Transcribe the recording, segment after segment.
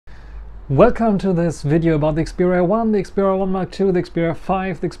Welcome to this video about the Xperia 1, the Xperia 1 Mark II, the Xperia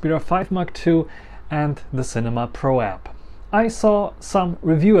 5, the Xperia 5 Mark II and the CinemaPro app. I saw some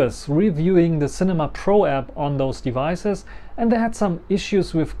reviewers reviewing the CinemaPro app on those devices, and they had some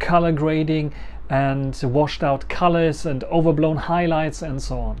issues with color grading and washed out colors and overblown highlights and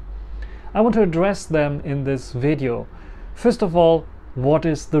so on. I want to address them in this video. First of all, what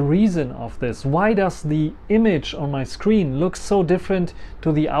is the reason of this? Why does the image on my screen look so different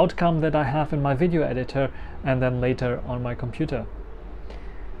to the outcome that I have in my video editor and then later on my computer?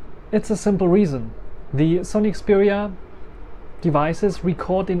 It's a simple reason. The Sony Xperia devices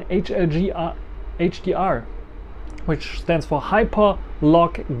record in HDR, which stands for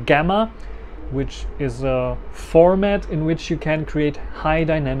Hyperlog Gamma, which is a format in which you can create high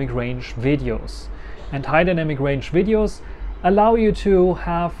dynamic range videos. And high dynamic range videos allow you to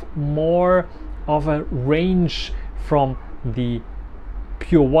have more of a range from the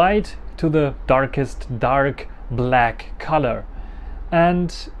pure white to the darkest dark black color.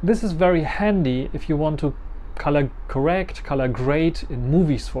 And this is very handy if you want to color correct, color grade in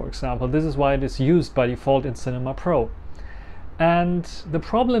movies, for example. This is why it is used by default in CinemaPro. And the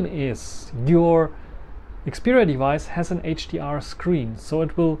problem is your Xperia device has an HDR screen, so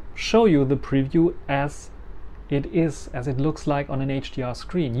it will show you the preview as it looks like on an HDR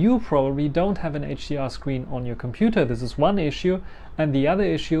screen. You probably don't have an HDR screen on your computer. This is one issue, and the other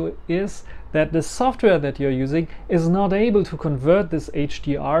issue is that the software that you're using is not able to convert this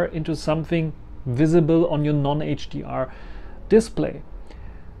HDR into something visible on your non-HDR display.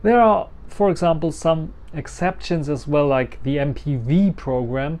 There are, for example, some exceptions as well, like the MPV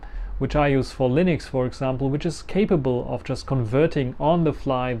program, which I use for Linux, for example, which is capable of just converting on the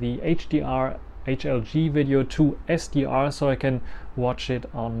fly the HDR HLG video to SDR so I can watch it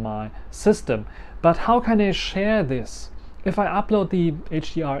on my system. But how can I share this? If I upload the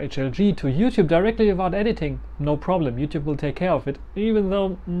HDR HLG to YouTube directly without editing, no problem, YouTube will take care of it, even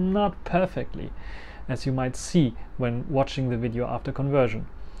though not perfectly, as you might see when watching the video after conversion.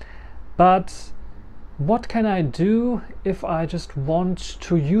 But what can I do if I just want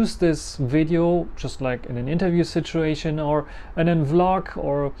to use this video just like in an interview situation or in a vlog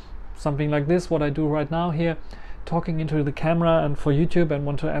or something like this, what I do right now here, talking into the camera and for YouTube, and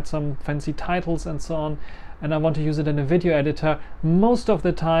want to add some fancy titles and so on, and I want to use it in a video editor. Most of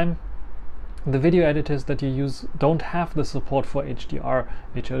the time the video editors that you use don't have the support for HDR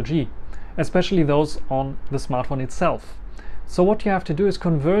HLG, especially those on the smartphone itself. So what you have to do is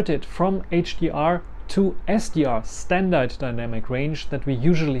convert it from HDR to SDR, standard dynamic range, that we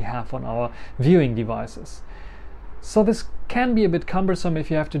usually have on our viewing devices. So this can be a bit cumbersome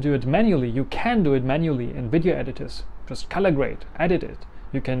if you have to do it manually. You can do it manually in video editors. Just color grade, edit it.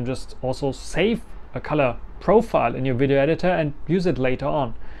 You can just also save a color profile in your video editor and use it later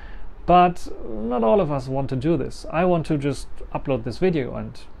on. But not all of us want to do this. I want to just upload this video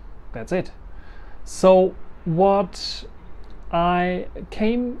and that's it. So what I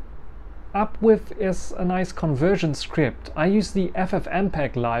came up with is a nice conversion script. I use the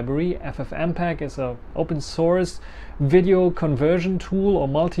ffmpeg library. ffmpeg is an open source video conversion tool or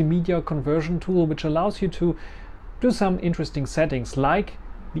multimedia conversion tool, which allows you to do some interesting settings like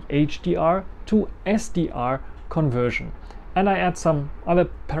the HDR to SDR conversion. And I add some other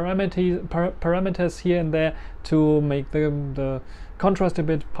parameters here and there to make the contrast a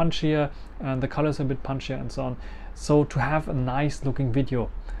bit punchier and the colors a bit punchier and so on, so to have a nice looking video.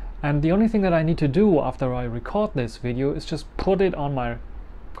 And the only thing that I need to do after I record this video is just put it on my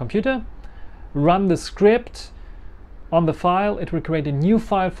computer, run the script on the file. It will create a new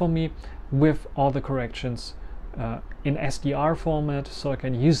file for me with all the corrections in SDR format, so I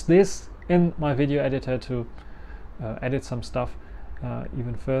can use this in my video editor to edit some stuff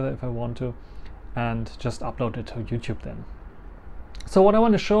even further if I want to, and just upload it to YouTube then. So what I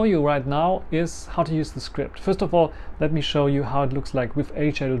want to show you right now is how to use the script. First of all, let me show you how it looks like with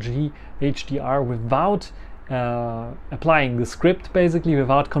HLG HDR without applying the script, basically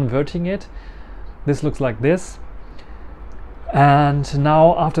without converting it. This looks like this. And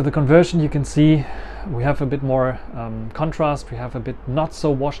now after the conversion, you can see we have a bit more contrast, we have a bit not so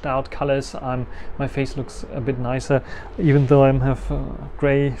washed out colors. My face looks a bit nicer, even though I have a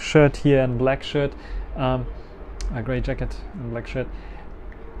gray shirt here and black shirt. A gray jacket and black shirt.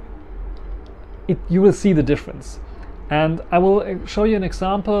 You will see the difference, and I will show you an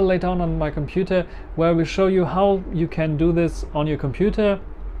example later on my computer where we show you how you can do this on your computer.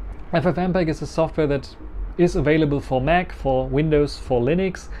 ffmpeg is a software that is available for Mac, for Windows, for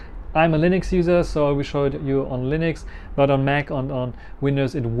Linux, I'm a Linux user, so I will show it you on Linux, but on Mac, on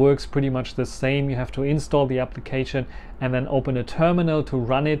Windows, it works pretty much the same. You have to install the application and then open a terminal to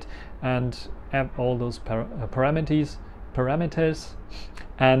run it and add all those parameters.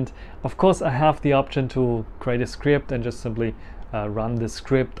 And of course I have the option to create a script and just simply run the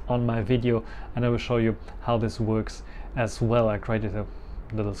script on my video, and I will show you how this works as well. I created a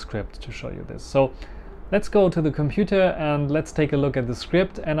little script to show you this. So let's go to the computer and let's take a look at the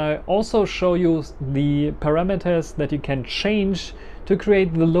script, and I also show you the parameters that you can change to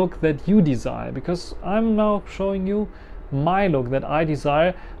create the look that you desire, because I'm now showing you my look that I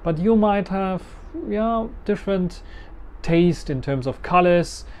desire, but you might have different taste in terms of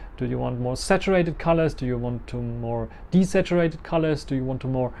colors. Do you want more saturated colors? Do you want to more desaturated colors? Do you want to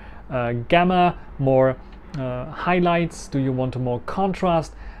more gamma, more highlights? Do you want to more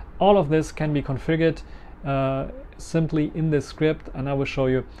contrast? All of this can be configured simply in this script, and I will show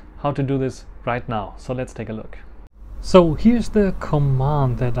you how to do this right now. So let's take a look. So here's the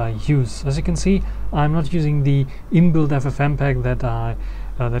command that I use. As you can see, I'm not using the inbuilt ffmpeg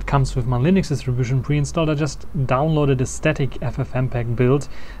that comes with my Linux distribution pre-installed. I just downloaded a static ffmpeg build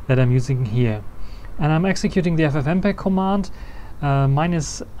that I'm using here, and I'm executing the ffmpeg command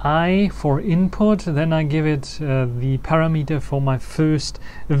 -I for input. Then I give it the parameter for my first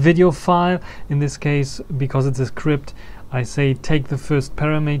video file. In this case, because it's a script, I say take the first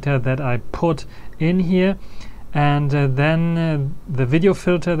parameter that I put in here, and then the video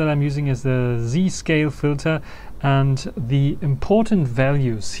filter that I'm using is the zscale filter, and the important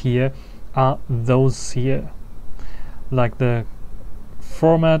values here are those here, like the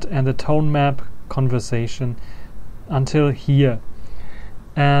format and the tone map conversation until here.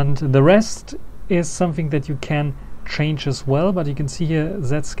 And the rest is something that you can change as well, but you can see here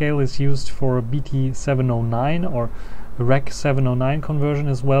zscale is used for BT709 or Rec 709 conversion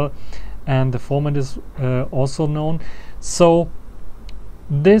as well, and the format is also known. So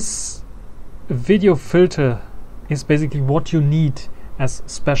this video filter is basically what you need as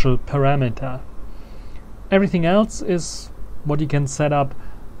special parameter. Everything else is what you can set up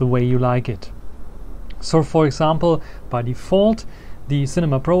the way you like it. So for example, by default, the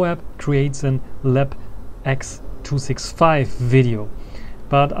CinemaPro app creates an lib x265 video,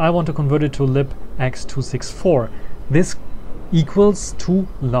 but I want to convert it to lib x264. This equals to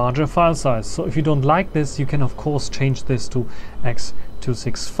larger file size. So if you don't like this, you can of course change this to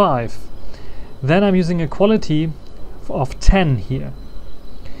x265. Then I'm using a quality of 10 here.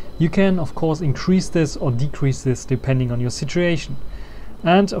 You can of course increase this or decrease this depending on your situation.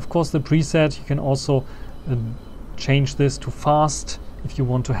 And of course the preset, you can also change this to fast if you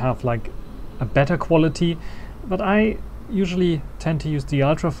want to have like a better quality, but I usually tend to use the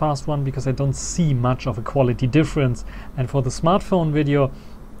ultrafast one because I don't see much of a quality difference, and for the smartphone video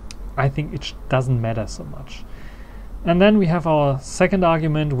I think it doesn't matter so much. And then we have our second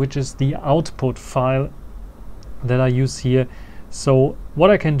argument, which is the output file that I use here. So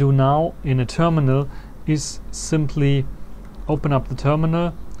what I can do now in a terminal is simply open up the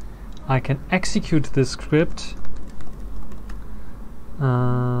terminal. I can execute this script,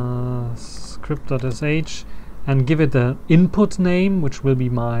 script.sh, and give it an input name, which will be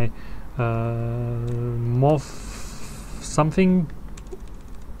my mov something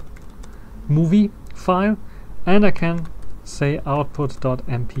movie file, and I can say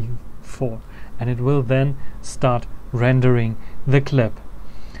output.mp4, and it will then start rendering the clip.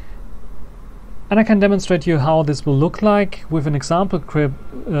 And I can demonstrate you how this will look like with an example clip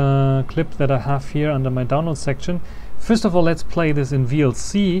that I have here under my download section. First of all, let's play this in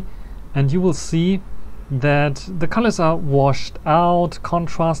VLC, and you will see that the colors are washed out,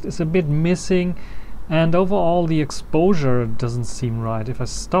 contrast is a bit missing, and overall the exposure doesn't seem right. If I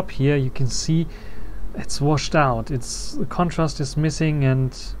stop here, you can see it's washed out, the contrast is missing,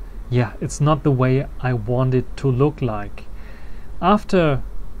 and yeah, it's not the way I want it to look like. After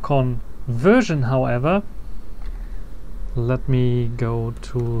conversion, however, let me go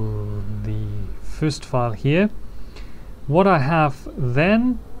to the first file here. What I have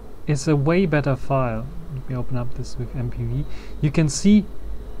then is a way better file. Let me open up this with MPV. You can see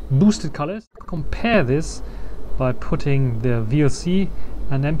boosted colors. Compare this by putting the VLC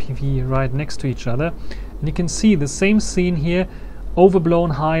and MPV right next to each other, and you can see the same scene here, overblown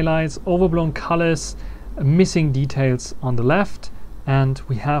highlights, overblown colors, missing details on the left, and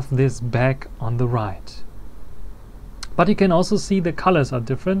we have this back on the right. But you can also see the colors are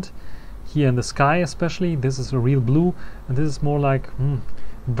different. Here in the sky especially, this is a real blue, and this is more like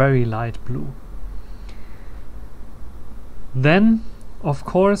very light blue. Then of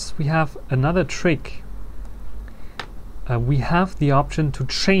course we have another trick. we have the option to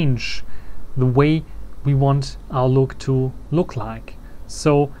change the way we want our look to look like.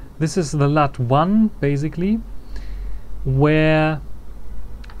 So this is the LUT 1 basically, where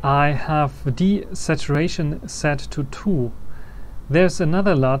I have desaturation set to 2. There's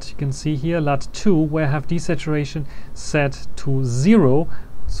another LUT, you can see here, LUT 2, where I have desaturation set to 0.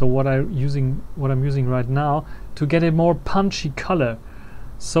 So what I'm using right now to get a more punchy color.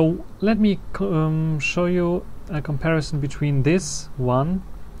 So let me show you a comparison between this one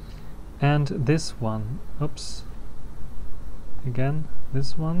and this one. Oops. Again,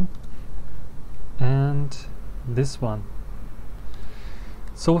 this one and this one.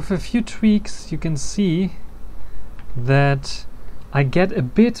 So with a few tweaks you can see that I get a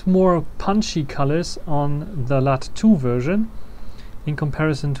bit more punchy colors on the LUT 2 version in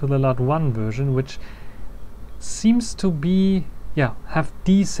comparison to the LUT 1 version, which seems to be, have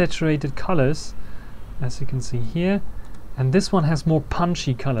desaturated colors, as you can see here. And this one has more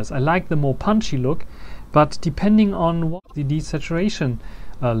punchy colors. I like the more punchy look, but depending on what the desaturation,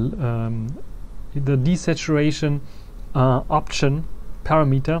 option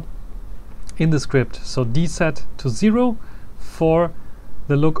parameter in the script. So desat to 0 for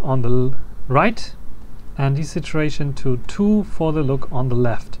the look on the right, and desaturation to 2 for the look on the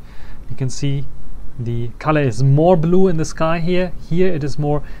left. You can see the color is more blue in the sky here. Here it is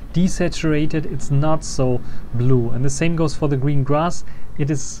more desaturated, it's not so blue. And the same goes for the green grass. It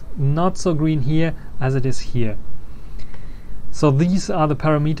is not so green here as it is here. So these are the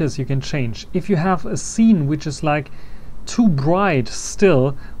parameters you can change. If you have a scene which is like too bright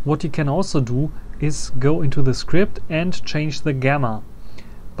still, what you can also do is go into the script and change the gamma.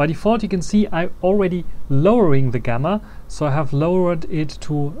 By default you can see I'm already lowering the gamma, so I have lowered it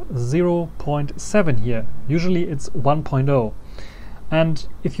to 0.7 here. Usually it's 1.0. And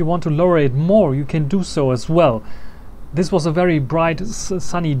if you want to lower it more, you can do so as well. This was a very bright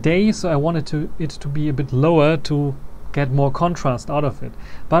sunny day, so I wanted it to be a bit lower to get more contrast out of it.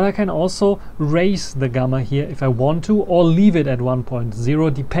 But I can also raise the gamma here if I want to, or leave it at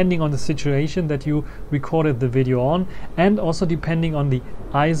 1.0 depending on the situation that you recorded the video on, and also depending on the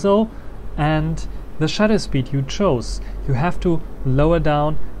ISO and the shutter speed you chose. You have to lower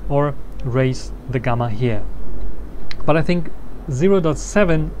down or raise the gamma here. But I think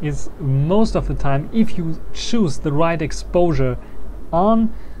 0.7 is most of the time, if you choose the right exposure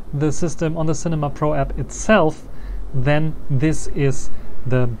on the system, on the CinemaPro app itself, then this is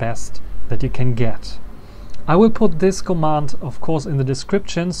the best that you can get. I will put this command, of course, in the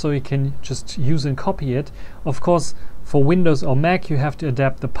description so you can just use and copy it. Of course, for Windows or Mac you have to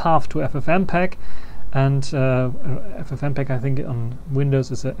adapt the path to ffmpeg, and ffmpeg, I think on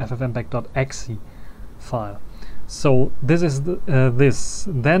Windows is a ffmpeg.exe file. So this is this.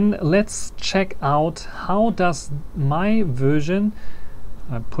 Then let's check out how does my version,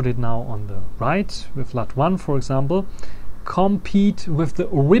 I put it now on the right with LUT 1 for example, compete with the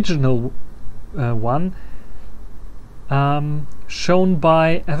original one shown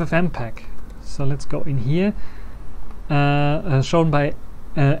by ffmpeg. So let's go in here, shown by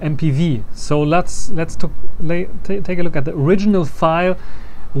MPV. So let's take a look at the original file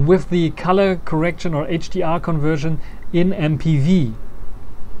with the color correction or HDR conversion in MPV,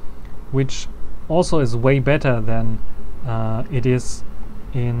 which also is way better than it is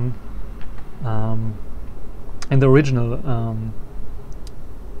in the original,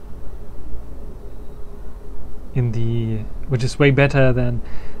 which is way better than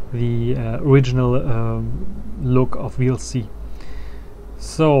the original look of VLC.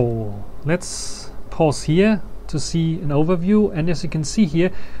 So let's pause here to see an overview, and as you can see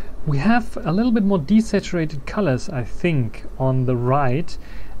here we have a little bit more desaturated colors, I think, on the right.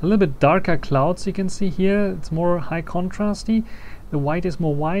 A little bit darker clouds you can see here, it's more high contrasty. The white is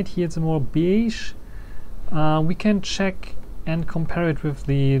more white, here it's more beige. We can check and compare it with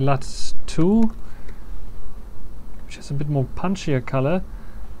the LUT 2, which is a bit more punchier color,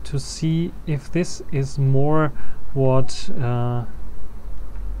 to see if this is more what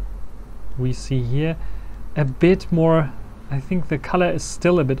we see here. A bit more, I think the color is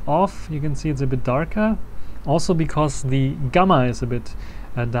still a bit off. You can see it's a bit darker, also because the gamma is a bit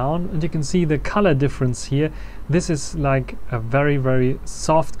down, and you can see the color difference here. This is like a very, very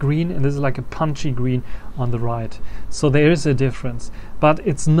soft green, and this is like a punchy green on the right. So there is a difference, but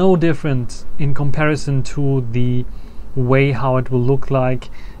it's no different in comparison to the way how it will look like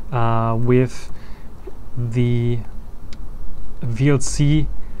with the VLC,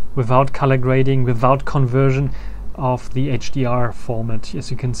 without color grading, without conversion of the HDR format. As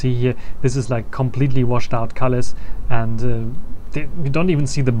you can see here, this is like completely washed out colors, and you don't even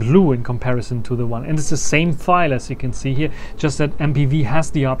see the blue in comparison to the one, and it's the same file as you can see here, just that MPV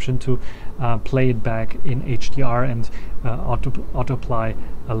has the option to play it back in HDR and auto apply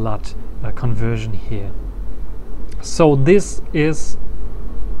a LUT conversion here. So this is,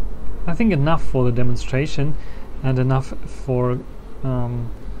 I think, enough for the demonstration and enough for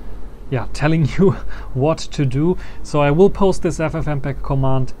telling you what to do. So I will post this ffmpeg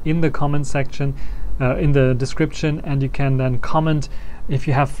command in the comment section, in the description, and you can then comment if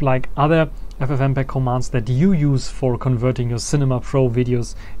you have like other ffmpeg commands that you use for converting your CinemaPro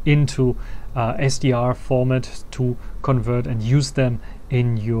videos into SDR format to convert and use them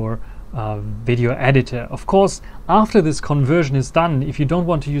in your video editor. Of course, after this conversion is done, if you don't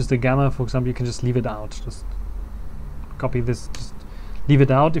want to use the gamma, for example, you can just leave it out. Just copy this, just leave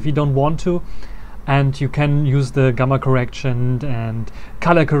it out if you don't want to, and you can use the gamma correction and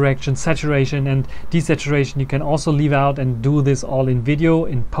color correction, saturation and desaturation. You can also leave out and do this all in video,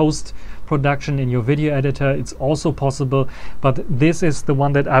 in post production in your video editor. It's also possible, but this is the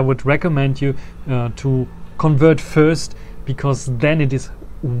one that I would recommend you to convert first, because then it is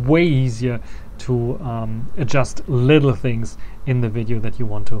way easier to adjust little things in the video that you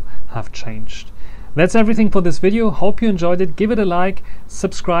want to have changed. That's everything for this video. Hope you enjoyed it. Give it a like,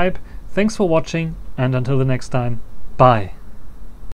 subscribe. Thanks for watching, and until the next time, bye.